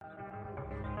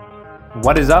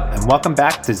What is up, and welcome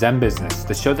back to Zen Business,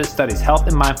 the show that studies health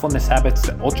and mindfulness habits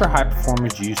that ultra-high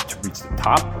performers use to reach the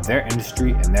top of their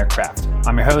industry and their craft.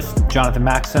 I'm your host, Jonathan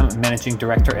Maxim, Managing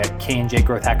Director at K&J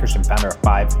Growth Hackers and founder of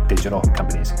 5 digital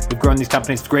companies. We've grown these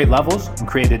companies to great levels and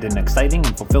created an exciting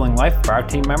and fulfilling life for our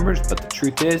team members, but the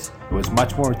truth is, it was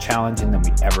much more challenging than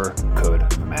we ever could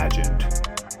have imagined.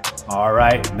 All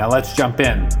right, now let's jump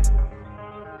in.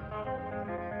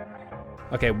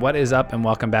 Okay, what is up, and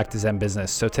welcome back to Zen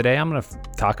Business. So today I'm going to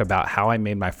talk about how I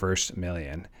made my first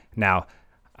million. Now,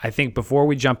 I think before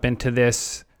we jump into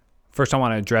this, first I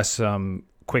want to address some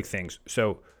quick things.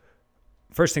 So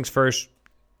first things first,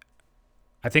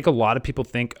 I think a lot of people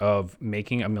think of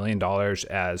making $1 million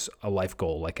as a life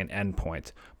goal, like an end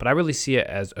point, but I really see it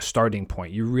as a starting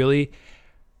point. You really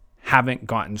haven't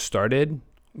gotten started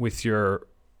with your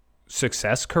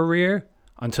success career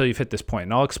until you've hit this point,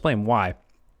 and I'll explain why.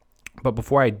 But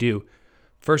before I do,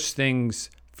 first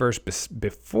things first,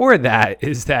 before that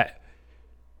is that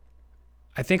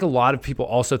I think a lot of people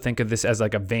also think of this as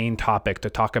like a vain topic to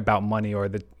talk about money, or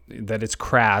that it's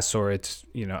crass or it's,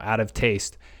 out of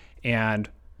taste. And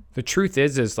the truth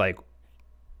is like,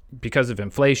 because of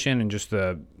inflation and just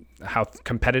how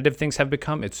competitive things have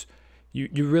become, it's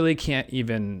you really can't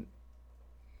even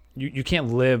you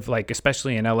can't live, like,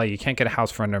 especially in LA, you can't get a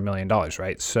house for under $1 million,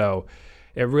 right? So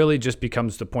it really just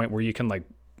becomes the point where you can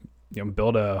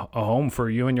build a home for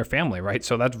you and your family, right?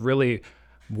 So that's really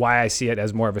why I see it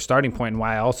as more of a starting point, and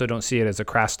why I also don't see it as a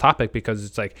crass topic, because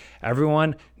it's like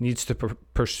everyone needs to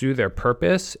pursue their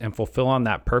purpose and fulfill on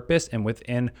that purpose. And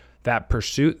within that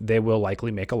pursuit, they will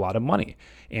likely make a lot of money,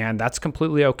 and that's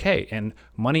completely okay. And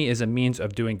money is a means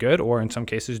of doing good, or in some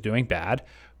cases doing bad.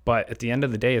 But at the end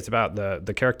of the day, it's about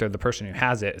the character of the person who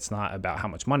has it. It's not about how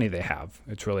much money they have.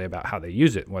 It's really about how they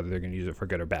use it, whether they're going to use it for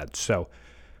good or bad. So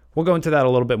we'll go into that a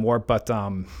little bit more. But I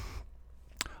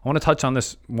want to touch on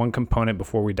this one component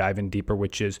before we dive in deeper,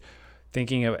 which is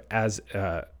thinking of it as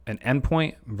an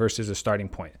endpoint versus a starting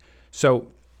point.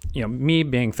 So, me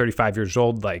being 35 years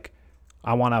old,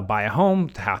 I want to buy a home,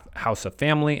 to house a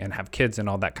family, and have kids and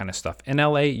all that kind of stuff. In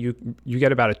LA, you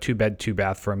get about a 2-bed,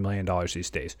 2-bath for $1 million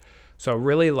these days. So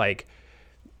really,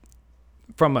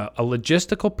 from a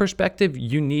logistical perspective,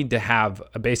 you need to have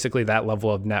basically that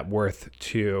level of net worth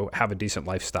to have a decent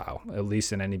lifestyle, at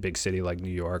least in any big city like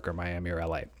New York or Miami or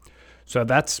LA. So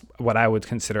that's what I would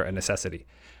consider a necessity.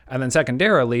 And then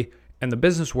secondarily, in the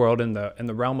business world, in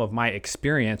the realm of my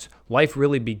experience, life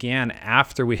really began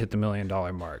after we hit the $1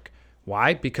 million mark.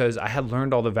 Why? Because I had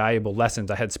learned all the valuable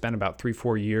lessons. I had spent about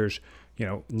 3-4 years,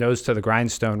 nose to the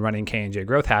grindstone running K&J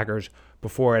Growth Hackers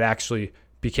before it actually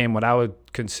became what I would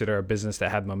consider a business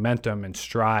that had momentum and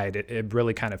stride. It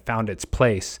really kind of found its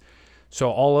place.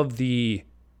 So all of the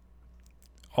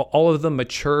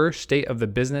mature state of the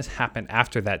business happened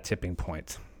after that tipping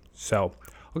point. So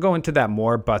I'll go into that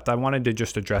more, but I wanted to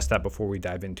just address that before we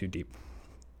dive in too deep.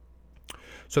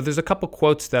 So there's a couple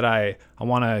quotes that I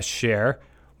want to share.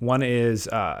 One is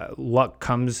luck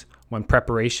comes when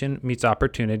preparation meets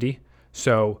opportunity.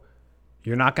 So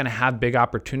you're not going to have big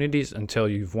opportunities until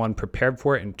you've, 1, prepared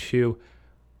for it, and 2,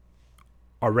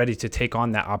 are ready to take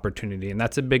on that opportunity. And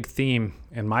that's a big theme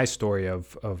in my story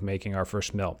of making our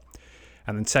first mil.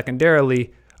 And then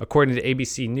secondarily, according to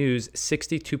ABC News,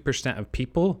 62% of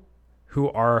people who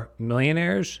are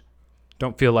millionaires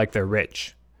don't feel like they're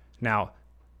rich. Now,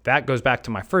 that goes back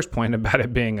to my first point about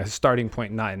it being a starting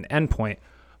point, not an end point.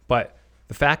 But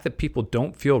the fact that people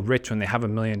don't feel rich when they have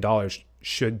 $1 million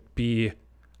should be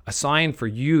a sign for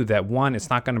you that, 1, it's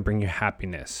not going to bring you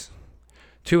happiness.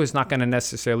 2, it's not going to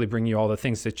necessarily bring you all the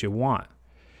things that you want.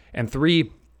 And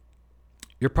 3,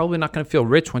 you're probably not going to feel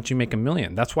rich once you make $1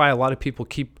 million. That's why a lot of people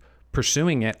keep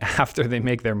pursuing it after they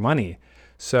make their money.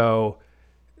 So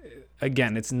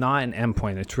again, it's not an end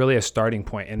point. It's really a starting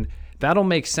point. And that'll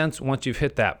make sense once you've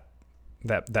hit that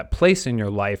place in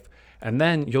your life. And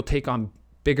then you'll take on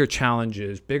bigger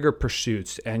challenges, bigger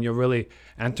pursuits, and you'll really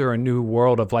enter a new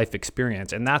world of life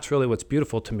experience. And that's really what's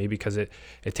beautiful to me, because it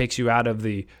takes you out of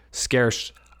the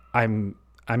scarce, I'm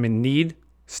in need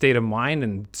state of mind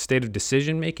and state of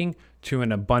decision making to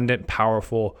an abundant,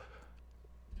 powerful,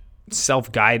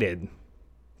 self-guided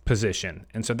position.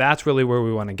 And so that's really where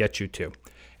we want to get you to.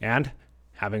 And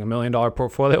having $1 million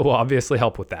portfolio will obviously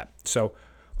help with that. So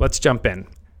let's jump in.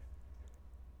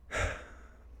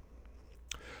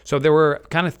 So there were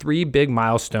kind of 3 big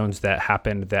milestones that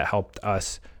happened that helped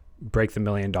us break the $1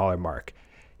 million mark.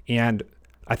 And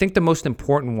I think the most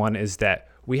important one is that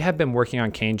we had been working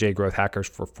on K&J Growth Hackers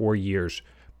for 4 years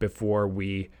before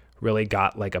we really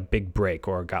got a big break,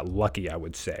 or got lucky, I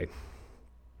would say.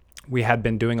 we had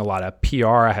been doing a lot of PR.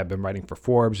 I had been writing for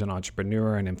Forbes and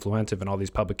Entrepreneur and Influensive and all these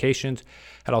publications.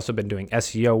 Had also been doing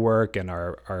SEO work, and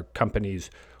our company's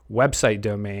website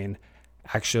domain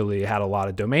actually had a lot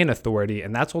of domain authority.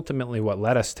 And that's ultimately what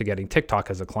led us to getting TikTok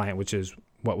as a client, which is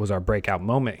what was our breakout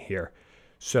moment here.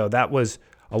 So that was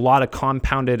a lot of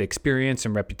compounded experience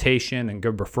and reputation and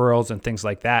good referrals and things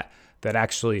like that that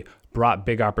actually brought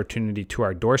big opportunity to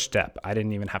our doorstep. I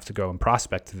didn't even have to go and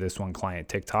prospect to this one client,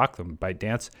 TikTok,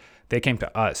 ByteDance. They came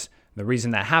to us. The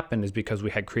reason that happened is because we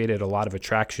had created a lot of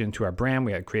attraction to our brand.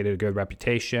 We had created a good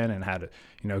reputation and had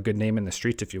a good name in the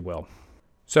streets, if you will.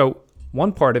 So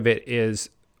one part of it is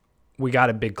we got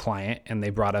a big client and they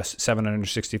brought us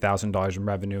 $760,000 in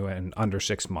revenue in under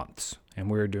 6 months. And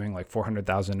we were doing like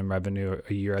 $400,000 in revenue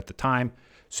a year at the time.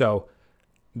 So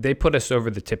they put us over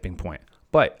the tipping point.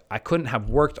 But I couldn't have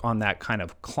worked on that kind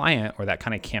of client or that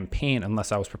kind of campaign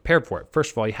unless I was prepared for it.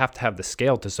 First of all, you have to have the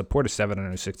scale to support a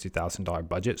 $760,000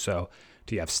 budget. So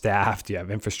do you have staff? Do you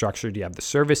have infrastructure? Do you have the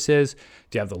services?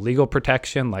 Do you have the legal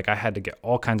protection? Like I had to get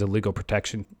all kinds of legal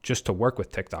protection just to work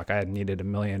with TikTok. I had needed $1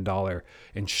 million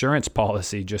insurance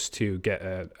policy just to get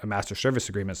a master service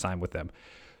agreement signed with them.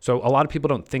 So a lot of people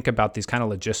don't think about these kind of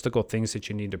logistical things that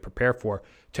you need to prepare for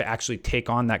to actually take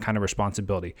on that kind of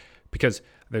responsibility. Because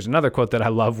there's another quote that I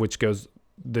love, which goes,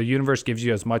 the universe gives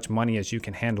you as much money as you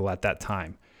can handle at that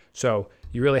time. So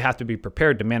you really have to be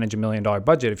prepared to manage $1 million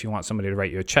budget if you want somebody to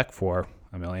write you a check for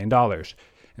 $1 million.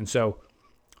 And so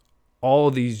all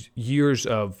of these years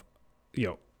of,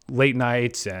 late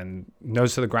nights and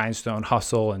nose to the grindstone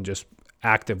hustle and just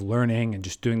active learning and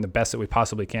just doing the best that we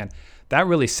possibly can, that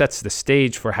really sets the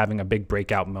stage for having a big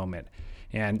breakout moment.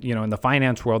 And, in the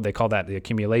finance world, they call that the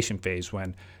accumulation phase,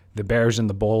 when the bears and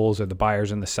the bulls or the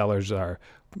buyers and the sellers are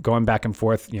going back and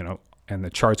forth, and the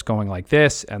chart's going like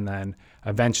this. And then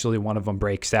eventually one of them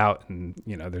breaks out and,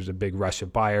 there's a big rush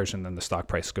of buyers and then the stock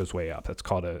price goes way up. That's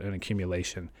called an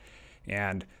accumulation.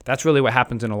 And that's really what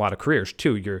happens in a lot of careers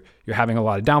too. You're having a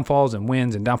lot of downfalls and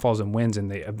wins, and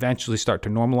they eventually start to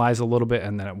normalize a little bit.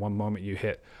 And then at one moment you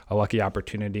hit a lucky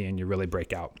opportunity and you really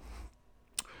break out.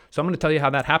 So I'm going to tell you how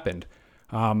that happened.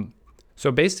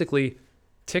 So basically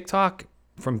TikTok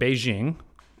from Beijing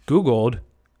Googled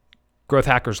Growth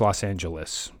Hackers Los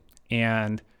Angeles.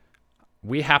 And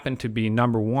we happened to be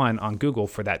number one on Google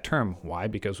for that term. Why?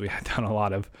 Because we had done a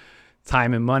lot of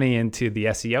time and money into the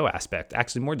SEO aspect.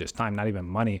 Actually, more just time, not even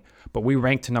money. But we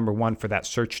ranked to number one for that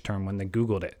search term when they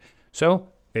Googled it. So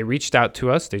they reached out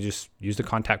to us. They just used a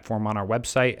contact form on our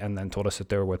website and then told us that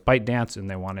they were with ByteDance and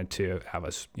they wanted to have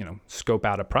us, scope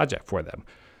out a project for them.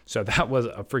 So that was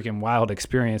a freaking wild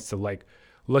experience to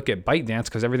look at ByteDance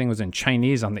because everything was in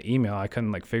Chinese on the email. I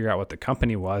couldn't figure out what the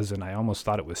company was, and I almost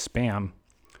thought it was spam.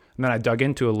 And then I dug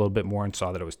into it a little bit more and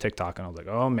saw that it was TikTok, and I was like,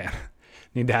 oh man,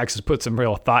 need to actually put some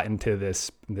real thought into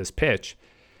this pitch,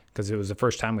 because it was the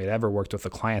first time we'd ever worked with a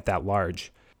client that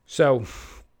large. So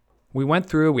we went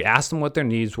through, we asked them what their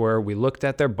needs were, we looked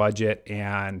at their budget,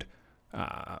 and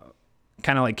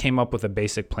kind of came up with a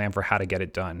basic plan for how to get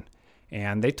it done.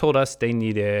 And they told us they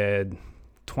needed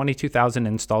 22,000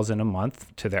 installs in a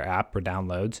month to their app or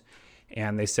downloads.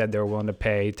 And they said they were willing to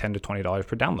pay $10 to $20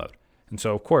 per download. And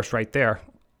so, of course, right there,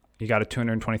 you got a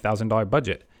 $220,000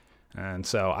 budget. And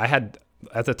so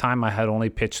at the time, I had only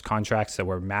pitched contracts that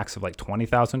were max of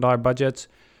 $20,000 budgets.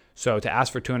 So to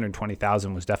ask for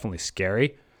 $220,000 was definitely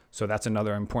scary. So that's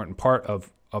another important part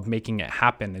of making it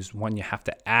happen is when you have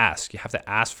to ask. You have to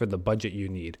ask for the budget you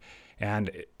need. And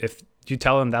if you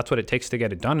tell them that's what it takes to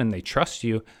get it done and they trust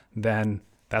you, then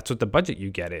that's what the budget you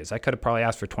get is. I could have probably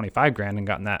asked for $25,000 and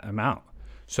gotten that amount.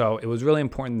 So it was really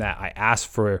important that I asked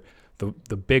for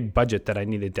the big budget that I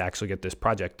needed to actually get this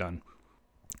project done.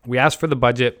 We asked for the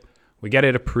budget, we get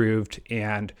it approved,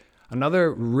 and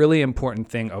another really important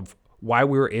thing of why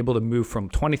we were able to move from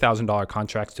 $20,000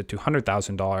 contracts to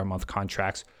 $200,000 a month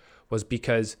contracts was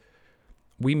because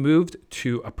we moved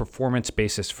to a performance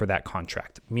basis for that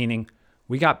contract, meaning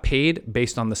we got paid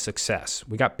based on the success.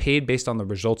 We got paid based on the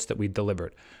results that we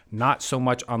delivered, not so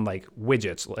much on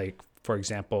widgets. For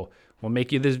example, we'll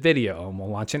make you this video and we'll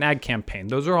launch an ad campaign.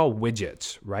 Those are all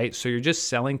widgets, right? So you're just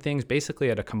selling things basically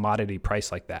at a commodity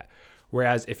price like that.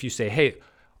 Whereas if you say, hey,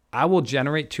 I will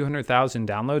generate 200,000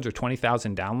 downloads or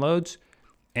 20,000 downloads,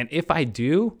 and if I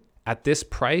do, at this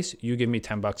price, you give me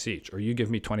 $10 each or you give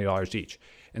me $20 each.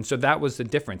 And so that was the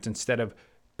difference. Instead of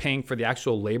paying for the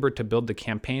actual labor to build the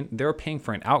campaign, they're paying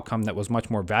for an outcome that was much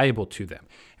more valuable to them.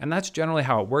 And that's generally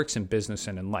how it works in business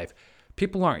and in life.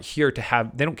 People aren't here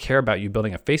they don't care about you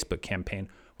building a Facebook campaign.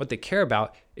 What they care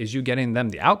about is you getting them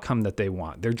the outcome that they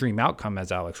want, their dream outcome,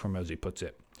 as Alex Hormozi puts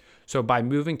it. So by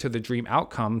moving to the dream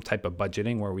outcome type of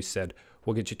budgeting, where we said,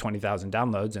 we'll get you 20,000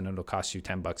 downloads and it'll cost you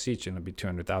 $10 each and it'll be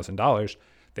 $200,000.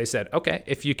 They said, okay,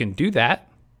 if you can do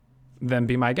that, then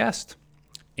be my guest.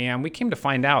 And we came to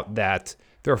find out that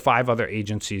there are 5 other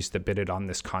agencies that bidded on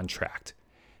this contract.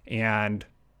 And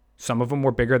some of them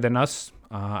were bigger than us.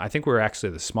 I think we were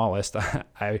actually the smallest.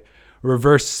 I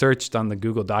reverse searched on the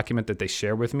Google document that they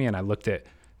shared with me, and I looked at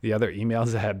the other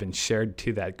emails that had been shared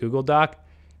to that Google Doc,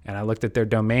 and I looked at their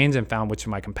domains and found which of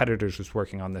my competitors was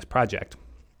working on this project.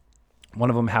 One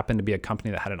of them happened to be a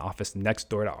company that had an office next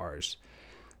door to ours.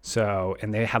 So,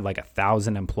 and they had like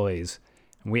 1,000 employees.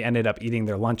 And we ended up eating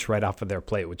their lunch right off of their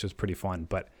plate, which was pretty fun.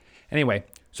 But anyway,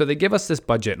 so they give us this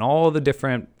budget, and all the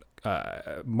different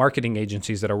marketing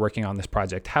agencies that are working on this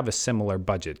project have a similar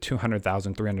budget,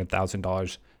 $200,000,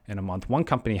 $300,000 in a month. One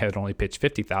company had only pitched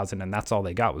 $50,000, and that's all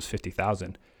they got was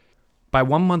 $50,000. By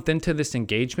 1 month into this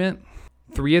engagement,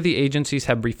 3 of the agencies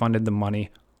had refunded the money.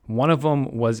 One of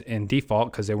them was in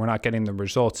default because they were not getting the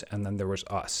results, and then there was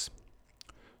us.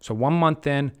 So 1 month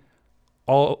in,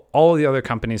 all the other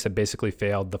companies had basically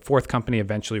failed. The 4th company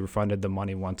eventually refunded the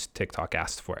money once TikTok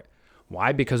asked for it.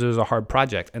 Why? Because it was a hard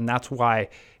project. And that's why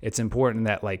it's important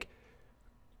that like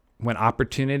when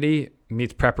opportunity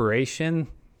meets preparation,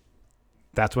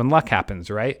 that's when luck happens,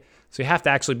 right? So you have to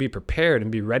actually be prepared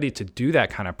and be ready to do that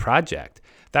kind of project.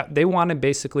 That they wanted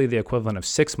basically the equivalent of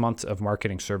 6 months of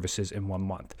marketing services in 1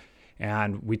 month.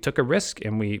 And we took a risk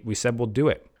and we said, we'll do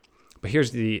it. But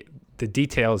here's the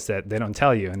details that they don't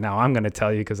tell you. And now I'm going to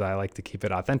tell you because I like to keep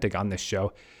it authentic on this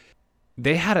show.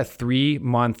 They had a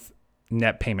 3-month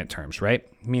net payment terms, right?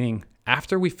 Meaning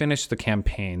after we finished the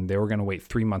campaign, they were going to wait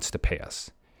 3 months to pay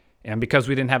us. And because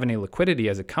we didn't have any liquidity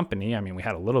as a company, I mean, we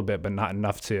had a little bit, but not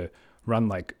enough to run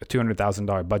like a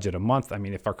 $200,000 budget a month. I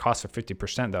mean, if our costs are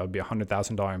 50%, that would be a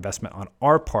 $100,000 investment on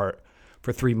our part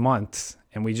for 3 months.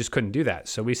 And we just couldn't do that.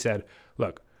 So we said,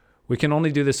 look, we can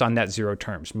only do this on net zero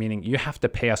terms, meaning you have to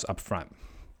pay us up front.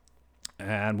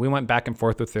 And we went back and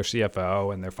forth with their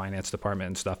CFO and their finance department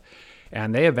and stuff.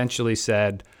 And they eventually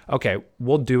said, okay,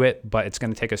 we'll do it, but it's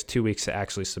going to take us 2 weeks to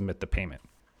actually submit the payment.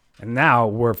 And now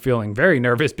we're feeling very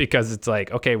nervous because it's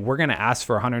like, okay, we're going to ask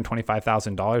for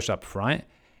 $125,000 up front.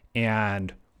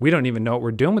 And we don't even know what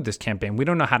we're doing with this campaign. We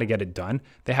don't know how to get it done.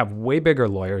 They have way bigger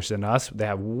lawyers than us. They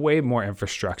have way more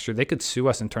infrastructure. They could sue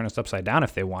us and turn us upside down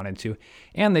if they wanted to.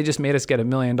 And they just made us get $1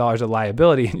 million of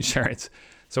liability insurance.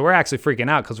 So we're actually freaking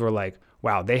out because we're like,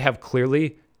 wow, they have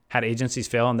clearly had agencies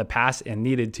fail in the past and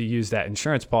needed to use that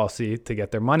insurance policy to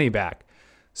get their money back.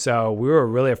 So we were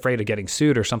really afraid of getting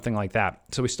sued or something like that.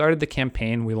 So we started the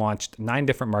campaign. We launched 9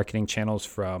 different marketing channels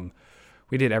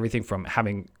we did everything from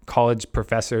having college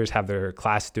professors have their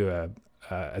class do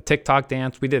a TikTok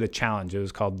dance. We did a challenge. It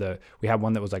was called we had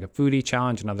one that was like a foodie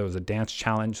challenge. Another was a dance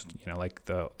challenge, like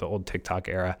the old TikTok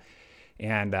era.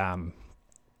 And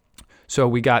so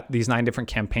we got these 9 different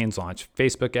campaigns launched: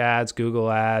 Facebook ads, Google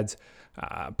ads,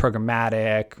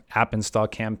 programmatic, app install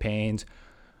campaigns.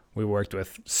 We worked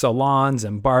with salons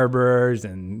and barbers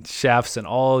and chefs and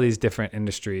all these different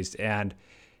industries. And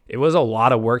it was a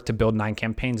lot of work to build 9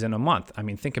 campaigns in a month. I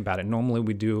mean, think about it. Normally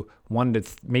we do 1 to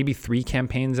maybe 3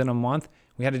 campaigns in a month.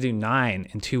 We had to do 9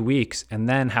 in 2 weeks and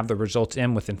then have the results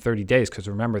in within 30 days. Because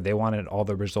remember, they wanted all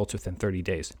the results within 30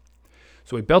 days.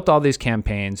 So we built all these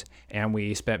campaigns and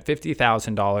we spent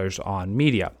 $50,000 on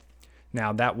media.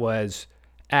 Now that was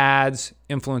ads,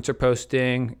 influencer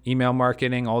posting, email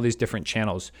marketing, all these different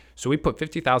channels. So we put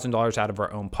 $50,000 out of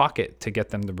our own pocket to get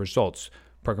them the results,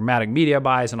 programmatic media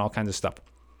buys and all kinds of stuff.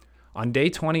 On day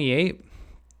 28,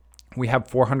 we have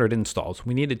 400 installs.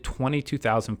 We needed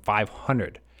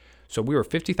 22,500. So we were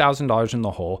 $50,000 in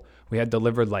the hole. We had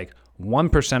delivered like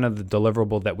 1% of the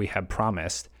deliverable that we had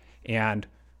promised. And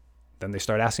then they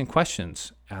start asking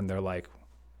questions and they're like,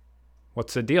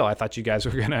 what's the deal? I thought you guys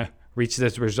were going to reach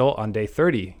this result on day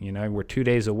 30. We're 2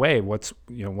 days away. What's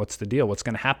the deal? What's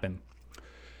going to happen?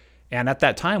 And at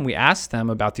that time, we asked them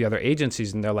about the other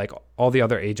agencies, and they're like, all the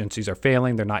other agencies are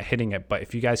failing. They're not hitting it. But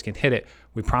if you guys can hit it,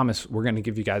 we promise we're going to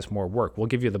give you guys more work. We'll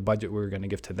give you the budget we were going to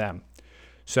give to them.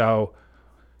 So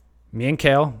me and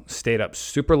Kale stayed up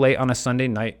super late on a Sunday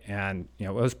night. And, it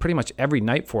was pretty much every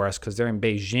night for us because they're in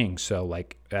Beijing. So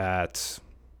like at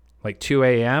 2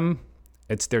 a.m.,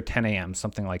 it's their 10 a.m.,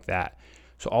 something like that.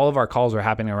 So all of our calls were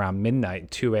happening around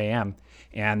midnight, 2 a.m.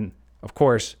 And of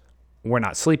course, we're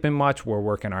not sleeping much. We're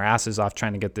working our asses off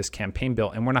trying to get this campaign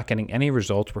built, and we're not getting any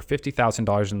results. We're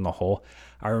 $50,000 in the hole.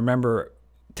 I remember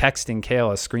texting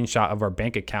Kale a screenshot of our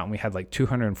bank account, and we had like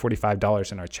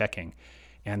 $245 in our checking.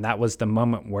 And that was the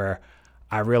moment where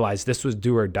I realized this was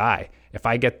do or die. If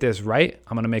I get this right,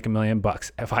 I'm going to make $1 million.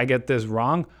 If I get this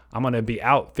wrong, I'm going to be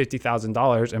out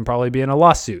 $50,000 and probably be in a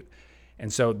lawsuit.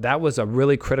 And so that was a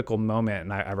really critical moment.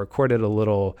 And I recorded a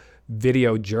little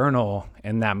video journal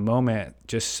in that moment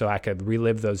just so I could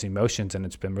relive those emotions. And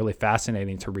it's been really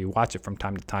fascinating to rewatch it from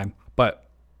time to time. But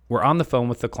we're on the phone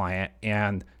with the client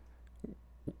and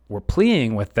we're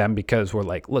pleading with them because we're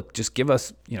like, look, just give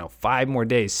us, 5 more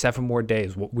days, 7 more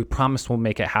days. We promise we'll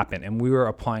make it happen. And we were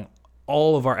applying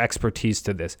all of our expertise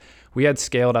to this. We had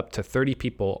scaled up to 30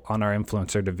 people on our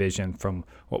influencer division from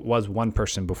what was 1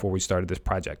 person before we started this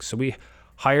project. So we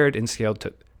hired and scaled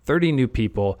to 30 new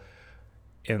people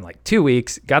in like 2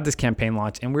 weeks, got this campaign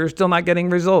launched, and we were still not getting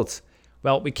results.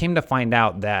 Well, we came to find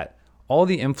out that all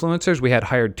the influencers, we had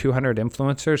hired 200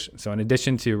 influencers. So in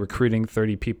addition to recruiting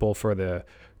 30 people for the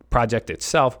project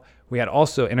itself, we had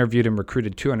also interviewed and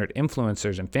recruited 200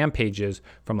 influencers and fan pages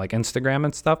from like Instagram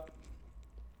and stuff.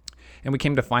 And we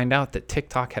came to find out that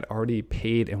TikTok had already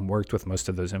paid and worked with most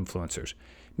of those influencers.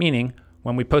 Meaning,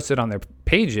 when we posted on their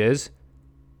pages,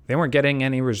 they weren't getting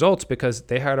any results because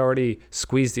they had already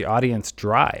squeezed the audience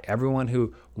dry. Everyone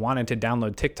who wanted to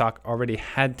download TikTok already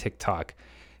had TikTok.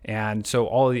 And so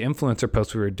all of the influencer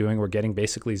posts we were doing were getting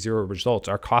basically 0 results.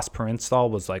 Our cost per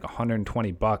install was like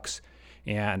 $120,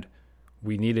 and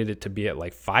we needed it to be at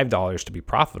like $5 to be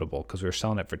profitable because we were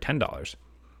selling it for $10.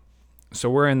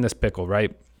 So we're in this pickle,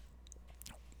 right?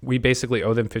 We basically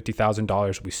owe them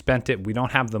 $50,000. We spent it. We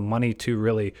don't have the money to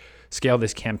really scale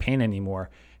this campaign anymore.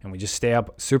 And we just stay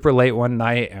up super late one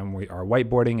night and we are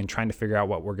whiteboarding and trying to figure out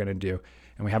what we're going to do.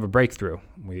 And we have a breakthrough.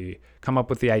 We come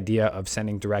up with the idea of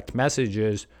sending direct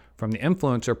messages from the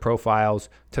influencer profiles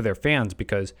to their fans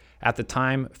because at the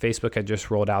time, Facebook had just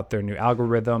rolled out their new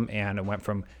algorithm and it went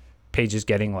from pages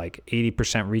getting like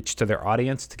 80% reach to their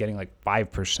audience to getting like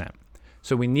 5%.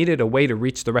 So we needed a way to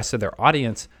reach the rest of their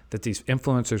audience that these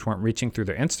influencers weren't reaching through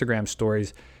their Instagram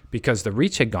stories because the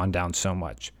reach had gone down so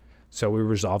much. So we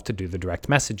resolved to do the direct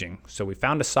messaging. So we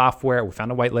found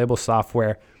a white label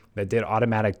software that did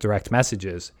automatic direct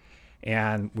messages.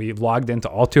 And we logged into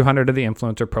all 200 of the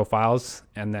influencer profiles.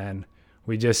 And then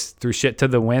we just threw shit to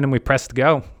the wind and we pressed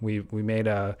go. We made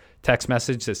a text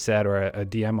message that said, or a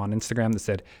DM on Instagram that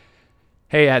said,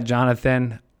 hey,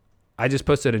 @Jonathan, I just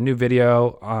posted a new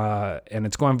video and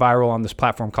it's going viral on this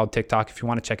platform called TikTok. If you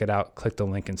want to check it out, click the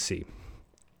link and see.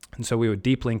 And so we would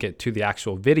deep link it to the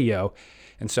actual video.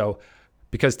 And so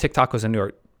because TikTok was a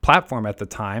newer platform at the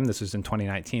time, this was in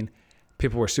 2019,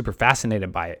 people were super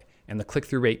fascinated by it. And the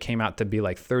click-through rate came out to be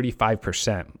like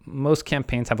 35%. Most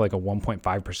campaigns have like a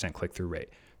 1.5% click-through rate.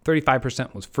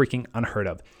 35% was freaking unheard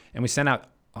of. And we sent out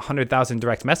 100,000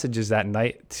 direct messages that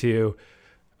night to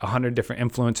 100 different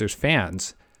influencers'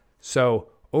 fans. So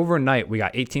overnight, we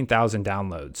got 18,000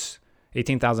 downloads,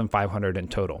 18,500 in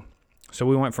total. So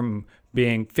we went from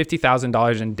being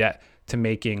 $50,000 in debt to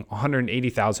making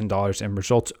 $180,000 in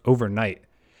results overnight.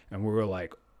 And we were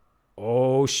like,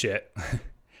 oh shit.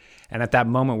 And at that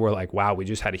moment, we're like, wow, we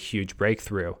just had a huge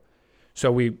breakthrough.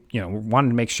 So we wanted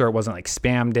to make sure it wasn't like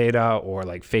spam data or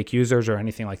like fake users or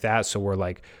anything like that. So we're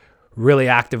like really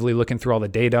actively looking through all the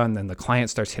data. And then the client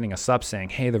starts hitting us up saying,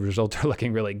 hey, the results are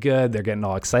looking really good. They're getting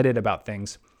all excited about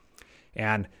things.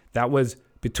 And that was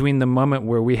between the moment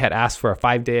where we had asked for a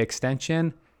 5-day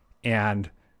extension and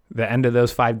the end of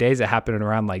those 5 days. It happened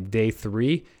around like day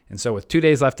 3. And so with 2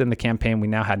 days left in the campaign, we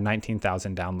now had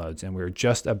 19,000 downloads and we were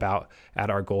just about at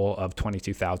our goal of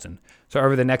 22,000. So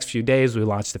over the next few days, we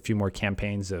launched a few more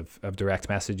campaigns of direct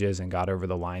messages and got over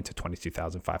the line to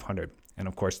 22,500. And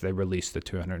of course, they released the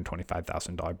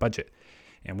 $225,000 budget.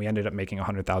 And we ended up making a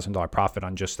 $100,000 profit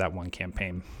on just that one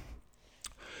campaign.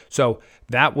 So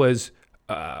that was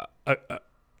a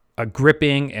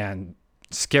gripping and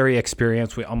scary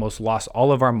experience. We almost lost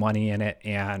all of our money in it.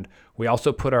 And we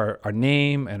also put our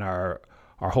name and our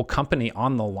whole company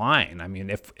on the line. I mean,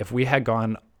 if we had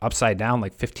gone upside down,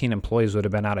 like 15 employees would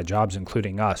have been out of jobs,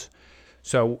 including us.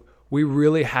 So we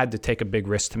really had to take a big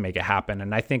risk to make it happen.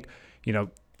 And I think,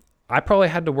 I probably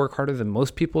had to work harder than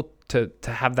most people to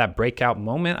have that breakout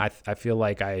moment. I feel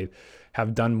like I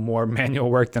have done more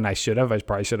manual work than I should have. I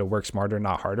probably should have worked smarter,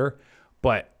 not harder.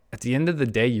 But at the end of the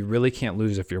day, you really can't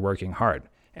lose if you're working hard.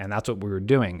 And that's what we were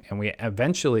doing. And we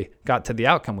eventually got to the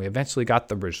outcome. We eventually got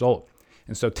the result.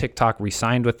 And so TikTok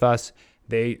re-signed with us.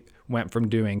 They went from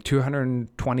doing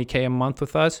 $220K a month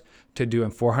with us to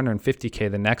doing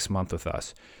 $450K the next month with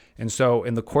us. And so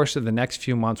in the course of the next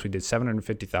few months, we did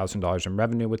 $750,000 in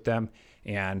revenue with them.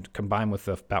 And combined with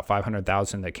the about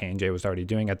 $500,000 that K&J was already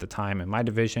doing at the time in my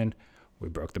division, we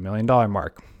broke the $1 million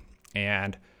mark.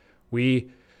 And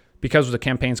because the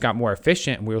campaigns got more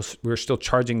efficient, we were still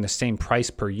charging the same price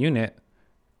per unit.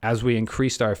 As we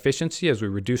increased our efficiency, as we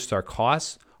reduced our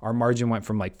costs, our margin went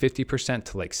from like 50%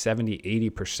 to like 70,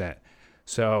 80%.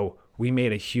 So we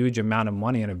made a huge amount of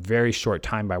money in a very short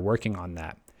time by working on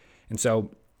that. And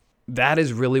so that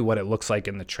is really what it looks like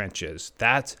in the trenches.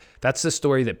 That's the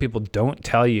story that people don't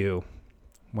tell you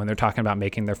when they're talking about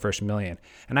making their first million.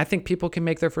 And I think people can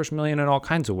make their first million in all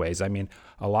kinds of ways. I mean,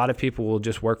 a lot of people will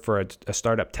just work for a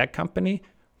startup tech company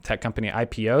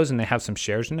IPOs, and they have some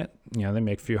shares in it. You know, they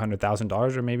make a few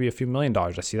 $100,000 or maybe a few $1 million.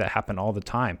 I see that happen all the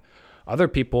time. Other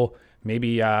people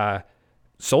maybe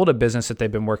sold a business that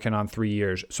they've been working on 3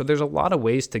 years. So there's a lot of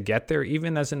ways to get there.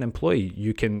 Even as an employee,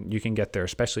 you can get there,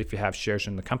 especially if you have shares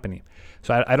in the company.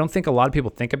 So I don't think a lot of people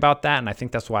think about that. And I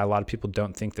think that's why a lot of people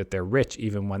don't think that they're rich,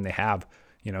 even when they have,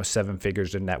 7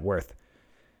 figures in net worth.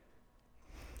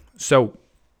 So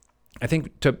I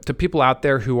think to people out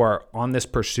there who are on this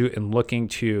pursuit and looking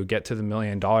to get to the $1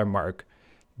 million mark,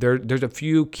 there's a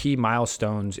few key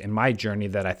milestones in my journey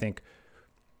that I think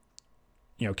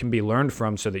can be learned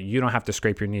from, so that you don't have to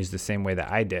scrape your knees the same way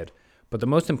that I did. But the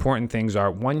most important things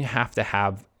are, one, you have to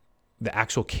have the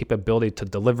actual capability to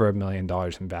deliver $1 million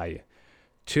in value.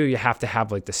 2, you have to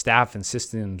have like the staff and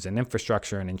systems and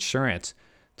infrastructure and insurance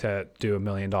to do $1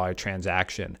 million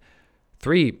transaction.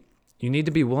 3, you need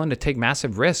to be willing to take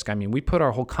massive risk. I mean, we put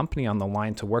our whole company on the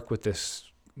line to work with this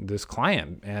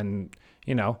client. And,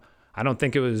 I don't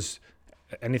think it was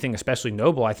anything especially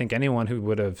noble. I think anyone who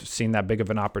would have seen that big of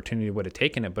an opportunity would have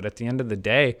taken it. But at the end of the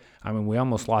day, I mean, we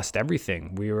almost lost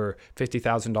everything. We were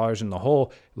 $50,000 in the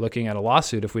hole looking at a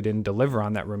lawsuit if we didn't deliver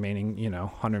on that remaining,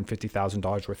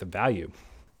 $150,000 worth of value.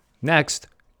 Next,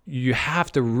 you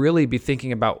have to really be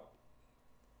thinking about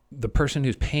the person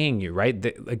who's paying you, right?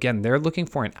 They're looking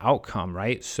for an outcome,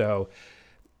 right? So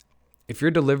if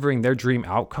you're delivering their dream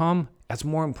outcome, that's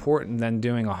more important than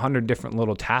doing 100 different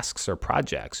little tasks or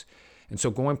projects. And so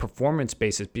going performance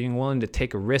basis, being willing to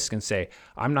take a risk and say,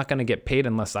 I'm not going to get paid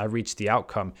unless I reach the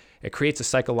outcome. It creates a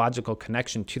psychological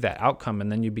connection to that outcome. And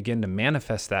then you begin to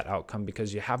manifest that outcome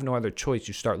because you have no other choice.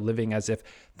 You start living as if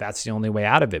that's the only way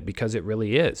out of it, because it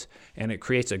really is. And it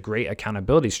creates a great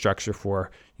accountability structure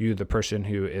for you, the person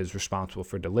who is responsible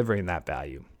for delivering that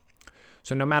value.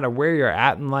 So no matter where you're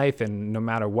at in life and no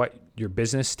matter what your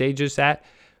business stage is at,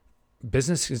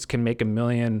 businesses can make $1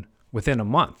 million within a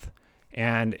month.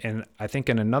 And I think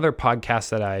in another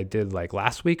podcast that I did like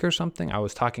last week or something, I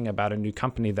was talking about a new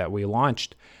company that we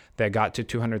launched that got to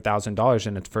 $200,000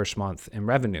 in its first month in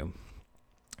revenue.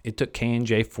 It took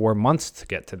K&J 4 months to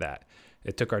get to that.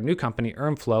 It took our new company,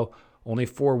 EarnFlow, only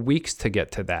 4 weeks to get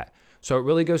to that. So it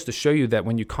really goes to show you that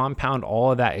when you compound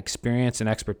all of that experience and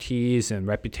expertise and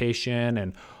reputation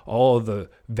and all of the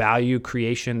value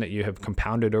creation that you have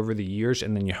compounded over the years,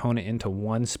 and then you hone it into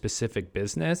one specific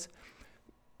business,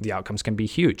 the outcomes can be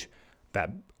huge. That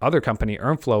other company,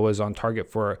 EarnFlow, was on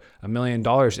target for $1 million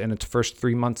in its first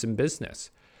 3 months in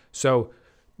business. So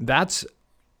that's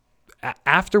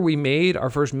after we made our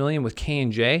first $1 million with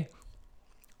K&J,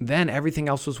 then everything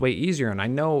else was way easier. And I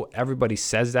know everybody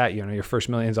says that, your first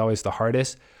 $1 million is always the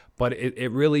hardest, but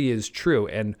it really is true.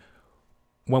 And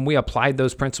when we applied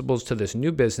those principles to this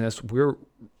new business, we're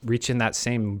reaching that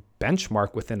same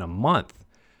benchmark within a month.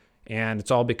 And it's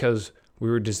all because we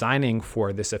were designing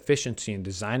for this efficiency and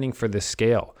designing for this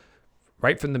scale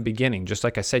right from the beginning. Just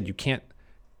like I said, you can't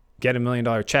get $1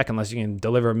 million check unless you can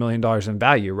deliver $1 million in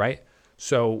value, right?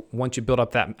 So once you build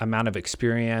up that amount of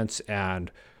experience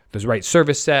and the right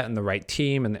service set and the right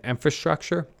team and the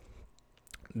infrastructure,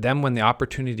 then when the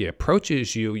opportunity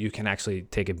approaches you, you can actually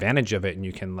take advantage of it and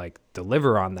you can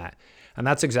deliver on that. And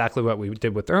that's exactly what we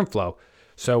did with EarnFlow.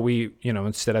 So we,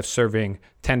 instead of serving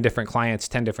 10 different clients,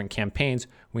 10 different campaigns,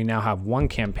 we now have one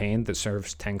campaign that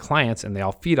serves 10 clients and they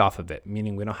all feed off of it,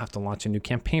 meaning we don't have to launch a new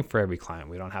campaign for every client.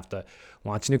 We don't have to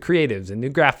launch new creatives and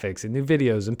new graphics and new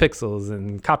videos and pixels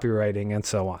and copywriting and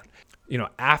so on.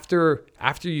 After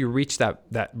you reach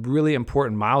that really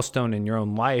important milestone in your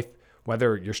own life,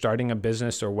 whether you're starting a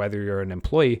business or whether you're an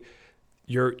employee,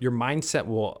 your mindset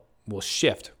will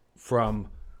shift from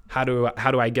how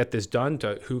do I get this done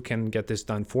to who can get this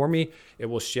done for me. It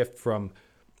will shift from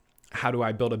how do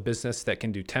I build a business that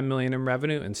can do 10 million in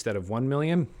revenue instead of 1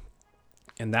 million.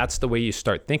 And that's the way you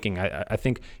start thinking. I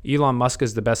think Elon Musk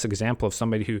is the best example of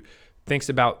somebody who thinks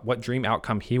about what dream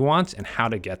outcome he wants and how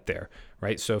to get there,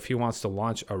 right? So if he wants to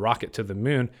launch a rocket to the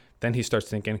moon, then he starts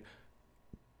thinking,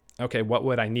 okay, what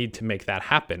would I need to make that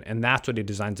happen? And that's what he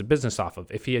designs a business off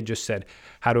of. If he had just said,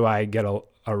 how do I get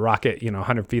a rocket,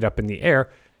 100 feet up in the air,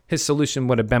 his solution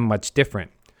would have been much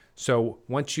different. So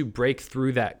once you break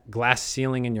through that glass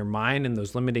ceiling in your mind and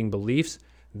those limiting beliefs,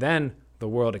 then the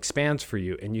world expands for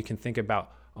you and you can think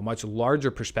about a much larger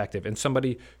perspective. And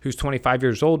somebody who's 25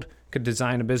 years old could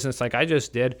design a business like I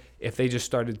just did if they just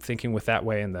started thinking with that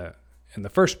way in the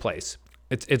first place.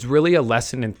 it's really a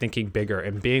lesson in thinking bigger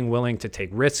and being willing to take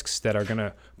risks that are going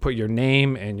to put your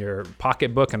name and your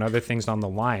pocketbook and other things on the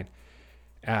line.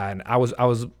 And I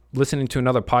was listening to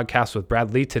another podcast with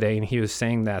Brad Lee today, and he was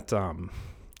saying that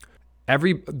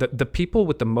the people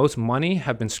with the most money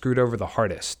have been screwed over the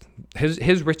hardest.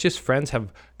 His richest friends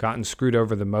have gotten screwed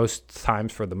over the most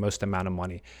times for the most amount of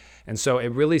money. And so it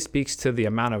really speaks to the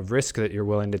amount of risk that you're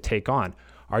willing to take on.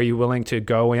 Are you willing to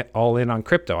go all in on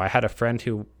crypto? I had a friend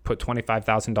who put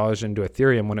 $25,000 into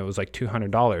Ethereum when it was like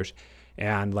 $200.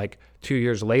 And like 2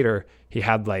 years later, he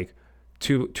had like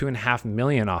two and a half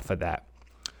million off of that.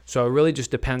 So it really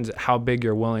just depends how big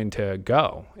you're willing to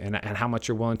go and how much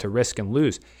you're willing to risk and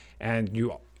lose. And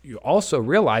you also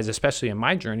realize, especially in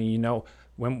my journey,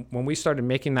 when we started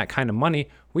making that kind of money,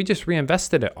 we just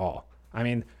reinvested it all. I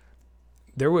mean,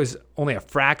 there was only a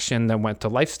fraction that went to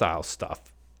lifestyle stuff.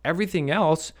 Everything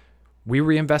else, we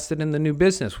reinvested in the new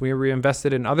business. We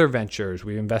reinvested in other ventures.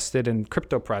 We invested in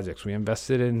crypto projects. We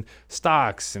invested in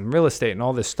stocks and real estate and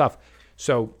all this stuff.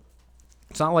 So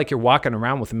it's not like you're walking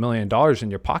around with $1 million in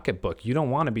your pocketbook. You don't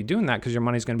want to be doing that because your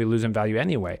money's going to be losing value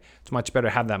anyway. It's much better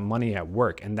to have that money at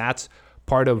work. And that's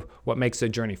part of what makes the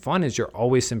journey fun, is you're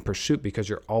always in pursuit because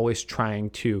you're always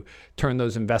trying to turn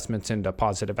those investments into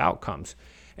positive outcomes.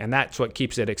 And that's what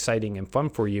keeps it exciting and fun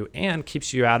for you and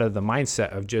keeps you out of the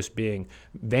mindset of just being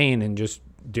vain and just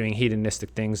doing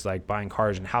hedonistic things like buying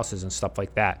cars and houses and stuff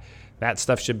like that. That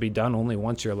stuff should be done only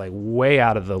once you're like way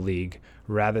out of the league,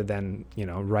 rather than,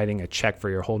 writing a check for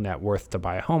your whole net worth to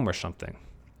buy a home or something.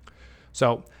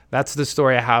 So that's the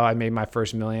story of how I made my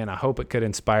first million. I hope it could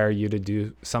inspire you to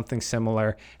do something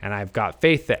similar. And I've got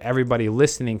faith that everybody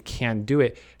listening can do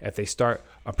it if they start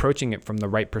approaching it from the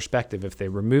right perspective. If they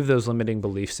remove those limiting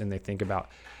beliefs and they think about,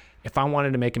 if I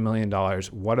wanted to make $1 million,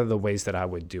 what are the ways that I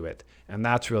would do it? And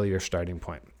that's really your starting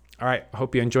point. All right. I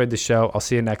hope you enjoyed the show. I'll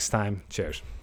see you next time. Cheers.